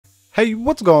Hey,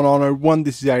 what's going on everyone?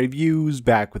 This is iReviews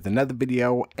back with another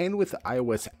video, and with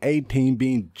iOS 18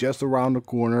 being just around the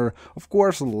corner, of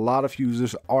course a lot of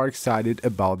users are excited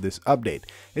about this update.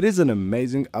 It is an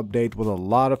amazing update with a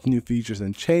lot of new features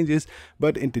and changes,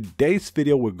 but in today's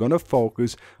video we're gonna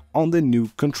focus on the new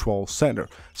control center.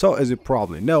 So as you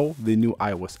probably know, the new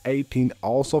iOS 18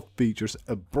 also features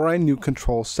a brand new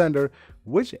control center,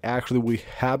 which actually we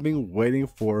have been waiting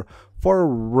for a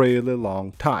really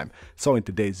long time. So in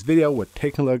today's video we're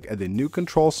taking a look at the new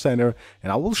control center,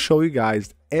 and I will show you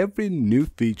guys every new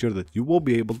feature that you will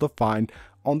be able to find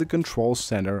on the control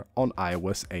center on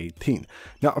iOS 18.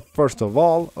 Now first of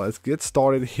all, let's get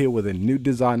started here with a new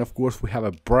design. Of course we have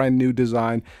a brand new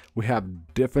design. We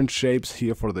have different shapes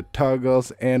here for the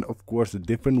toggles, and of course the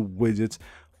different widgets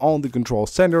on the control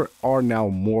center are now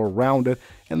more rounded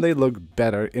and they look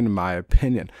better in my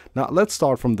opinion. Now let's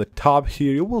start from the top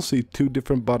here. You will see two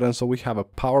different buttons. So we have a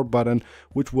power button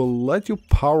which will let you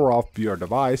power off your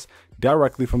device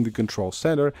directly from the control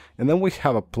center, and then we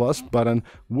have a plus button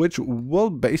which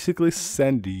will basically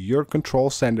send your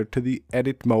control center to the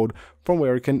edit mode from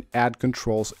where you can add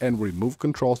controls and remove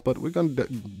controls, but we're going to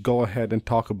go ahead and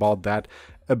talk about that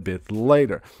a bit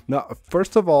later. Now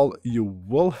first of all, you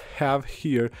will have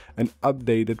here an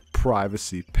updated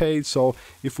privacy page. So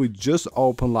if we just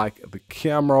open like the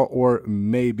camera, or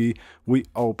maybe we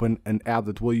open an app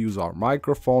that will use our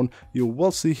microphone, you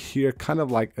will see here kind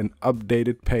of like an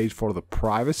updated page for the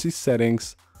privacy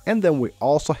settings. And then we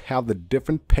also have the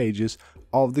different pages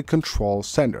of the control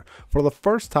center. For the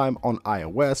first time on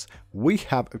iOS, we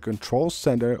have a control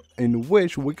center in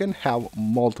which we can have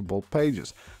multiple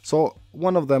pages. So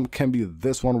one of them can be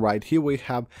this one right here. We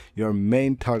have your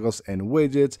main toggles and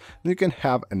widgets. You can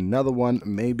have another one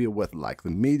maybe with like the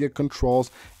media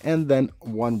controls, and then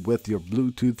one with your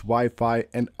Bluetooth, Wi-Fi,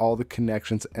 and all the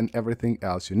connections and everything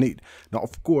else you need. Now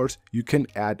of course you can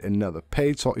add another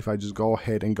page. So if I just go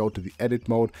ahead and go to the edit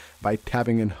mode by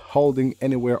tapping and holding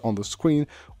anywhere on the screen,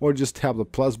 or just tap the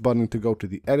plus button to go to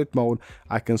the edit mode,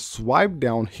 I can swipe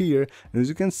down here, and as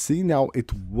you can see now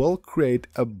it will create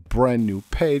a brand new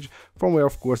page from where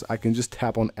of course I can just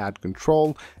tap on add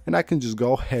control, and I can just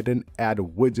go ahead and add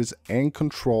widgets and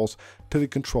controls to the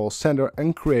control center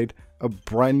and create a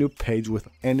brand new page with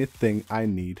anything I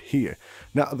need here.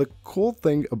 Now the cool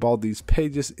thing about these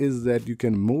pages is that you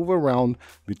can move around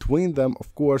between them,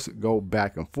 of course go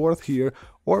back and forth here,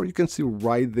 or you can see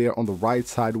right there on the right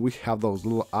side we have those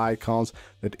little icons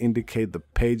that indicate the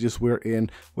pages we're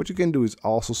in. What you can do is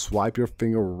also swipe your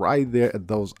finger right there at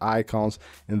those icons,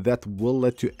 and that will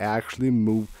let you actually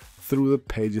move through the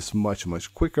pages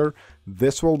much quicker.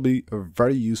 This will be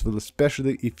very useful,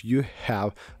 especially if you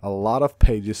have a lot of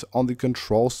pages on the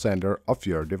control center of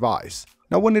your device.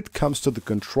 Now when it comes to the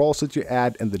controls that you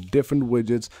add and the different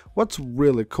widgets, what's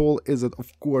really cool is that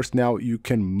of course now you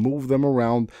can move them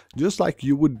around just like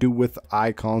you would do with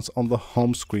icons on the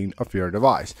home screen of your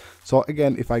device. So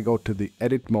again, if I go to the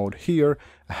edit mode here,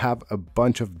 I have a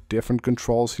bunch of different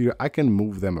controls here. I can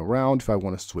move them around. If I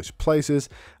want to switch places,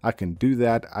 I can do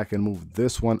that. I can move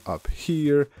this one up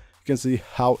here. You can see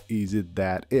how easy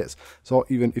that is. So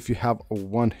even if you have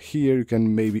one here, you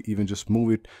can maybe even just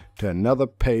move it to another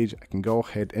page. I can go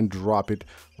ahead and drop it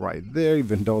right there,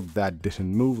 even though that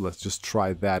didn't move. Let's just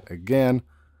try that again.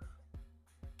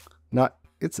 Now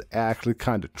it's actually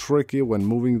kind of tricky when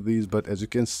moving these, but as you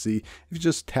can see, if you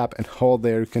just tap and hold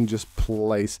there, you can just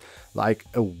place like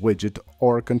a widget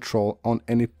or a control on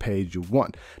any page you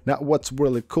want. Now what's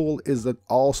really cool is that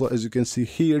also, as you can see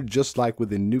here, just like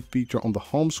with the new feature on the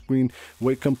home screen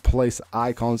where you can place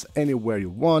icons anywhere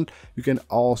you want, you can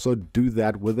also do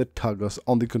that with the toggles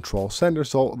on the control center,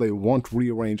 so they won't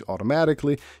rearrange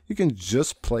automatically. You can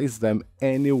just place them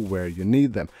anywhere you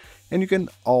need them. And you can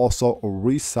also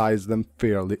resize them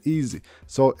fairly easy.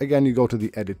 So again, you go to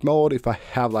the edit mode. If I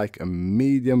have like a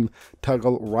medium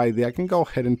toggle right there, I can go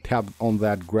ahead and tap on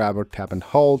that grabber, tap and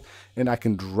hold, and I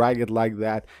can drag it like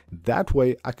that. That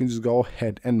way I can just go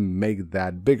ahead and make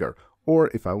that bigger. Or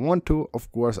if I want to, of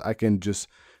course, I can just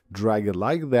drag it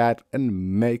like that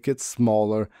and make it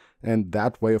smaller. And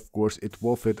that way, of course, it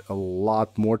will fit a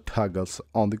lot more toggles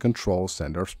on the control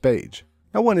center's page.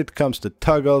 Now when it comes to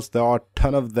toggles, there are a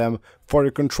ton of them for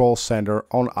your control center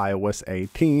on iOS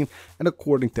 18, and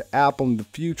according to Apple, in the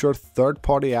future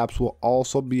third-party apps will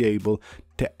also be able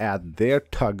to add their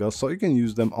toggles so you can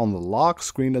use them on the lock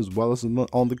screen as well as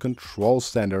on the control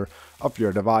center of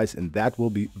your device, and that will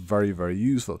be very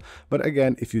useful. But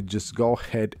again, if you just go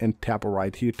ahead and tap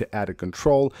right here to add a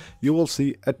control, you will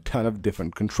see a ton of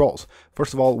different controls.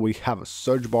 First of all, we have a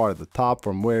search bar at the top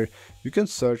from where you can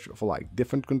search for like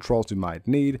different controls you might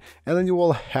need, and then you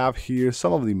will have here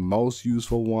some of the most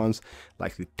useful ones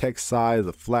like the text size,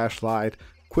 the flashlight,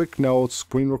 quick notes,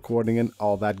 screen recording, and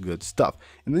all that good stuff.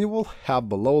 And then you will have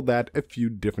below that a few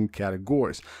different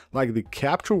categories, like the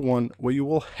capture one where you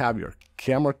will have your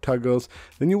camera toggles.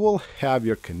 Then you will have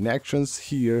your connections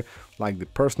here, like the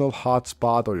personal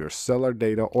hotspot or your cellular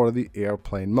data or the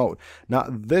airplane mode. Now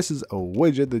this is a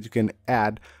widget that you can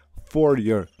add for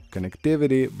your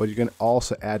connectivity, but you can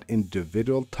also add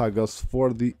individual toggles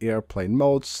for the airplane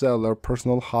mode, cellular,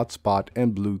 personal hotspot,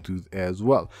 and Bluetooth as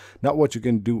well. Now what you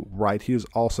can do right here is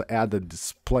also add the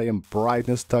display and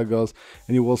brightness toggles,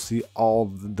 and you will see all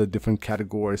the different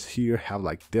categories here have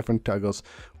like different toggles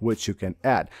which you can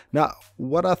add. Now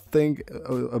what I think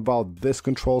about this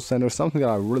control center, something that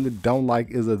I really don't like,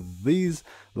 is that these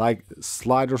like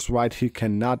sliders right here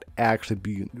cannot actually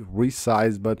be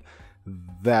resized, but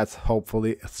that's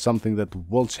hopefully something that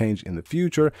will change in the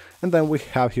future. And then we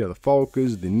have here the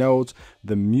focus, the notes,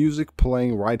 the music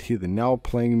playing right here, the now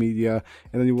playing media,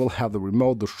 and then you will have the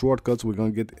remote, the shortcuts. We're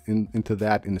going to get into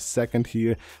that in a second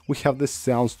here. We have the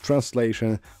sounds,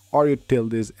 translation, our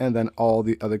utilities, and then all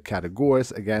the other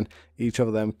categories. Again, each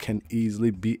of them can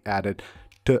easily be added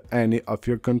to any of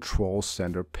your control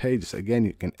center pages. Again,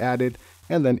 you can add it,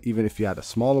 and then even if you add a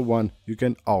smaller one, you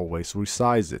can always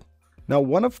resize it. Now,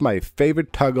 one of my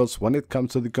favorite toggles when it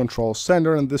comes to the control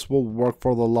center, and this will work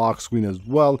for the lock screen as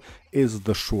well, is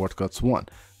the shortcuts one,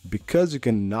 because you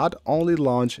can not only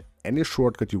launch any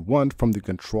shortcut you want from the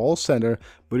control center,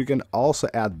 but you can also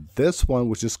add this one,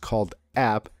 which is called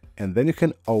app, and then you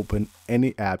can open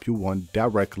any app you want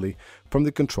directly from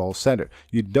the control center.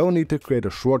 You don't need to create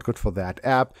a shortcut for that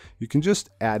app. You can just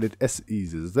add it as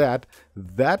easy as that.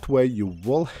 That way you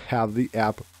will have the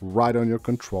app right on your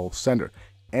control center.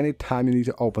 Anytime you need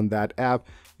to open that app,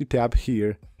 you tap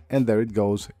here and there it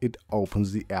goes. It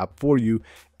opens the app for you,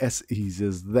 as easy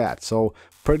as that. So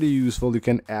pretty useful. You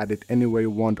can add it anywhere you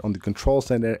want on the control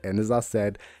center, and as I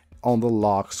said, on the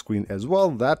lock screen as well.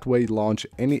 That way, launch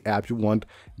any app you want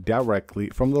directly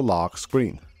from the lock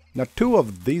screen. Now, two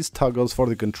of these toggles for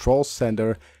the control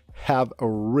center have a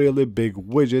really big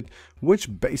widget,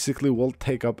 which basically will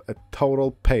take up a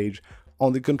total page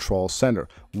on the control center.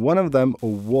 One of them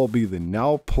will be the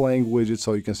now playing widget,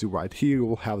 so you can see right here you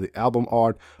will have the album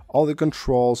art, all the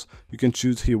controls. You can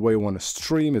choose here where you want to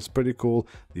stream. It's pretty cool.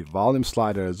 The volume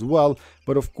slider as well,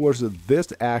 but of course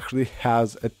this actually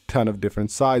has a ton of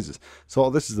different sizes. So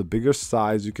this is a bigger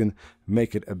size. You can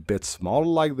make it a bit smaller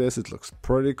like this. It looks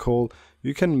pretty cool.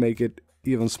 You can make it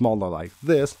even smaller like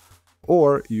this,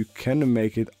 or you can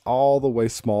make it all the way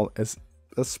small as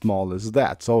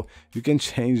that. So you can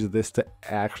change this to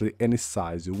actually any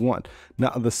size you want.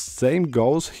 Now the same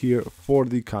goes here for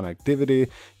the connectivity.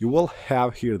 You will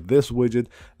have here this widget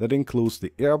that includes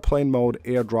the airplane mode,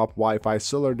 airdrop, Wi-Fi,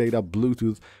 cellular data,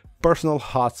 Bluetooth, personal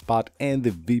hotspot, and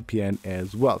the VPN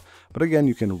as well. But again,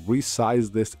 you can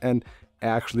resize this and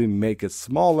actually make it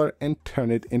smaller and turn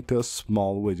it into a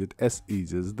small widget, as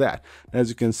easy as that. As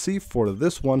you can see, for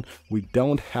this one we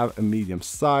don't have a medium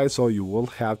size, so you will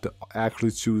have to actually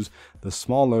choose the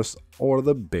smallest or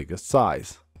the biggest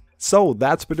size. So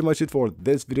that's pretty much it for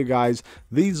this video, guys.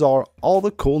 These are all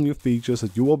the cool new features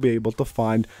that you will be able to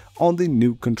find on the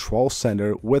new control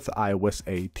center with iOS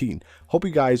 18. Hope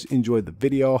you guys enjoyed the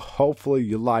video. Hopefully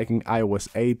you're liking iOS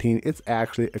 18. It's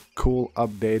actually a cool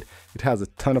update. It has a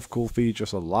ton of cool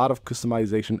features, a lot of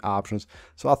customization options.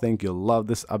 So I think you'll love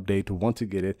this update once you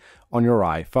get it on your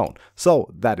iPhone.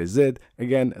 So that is it.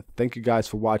 Again, thank you guys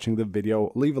for watching the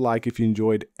video. Leave a like if you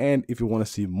enjoyed, and if you want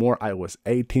to see more iOS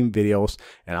 18 videos,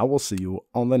 and I will see you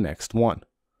on the next one.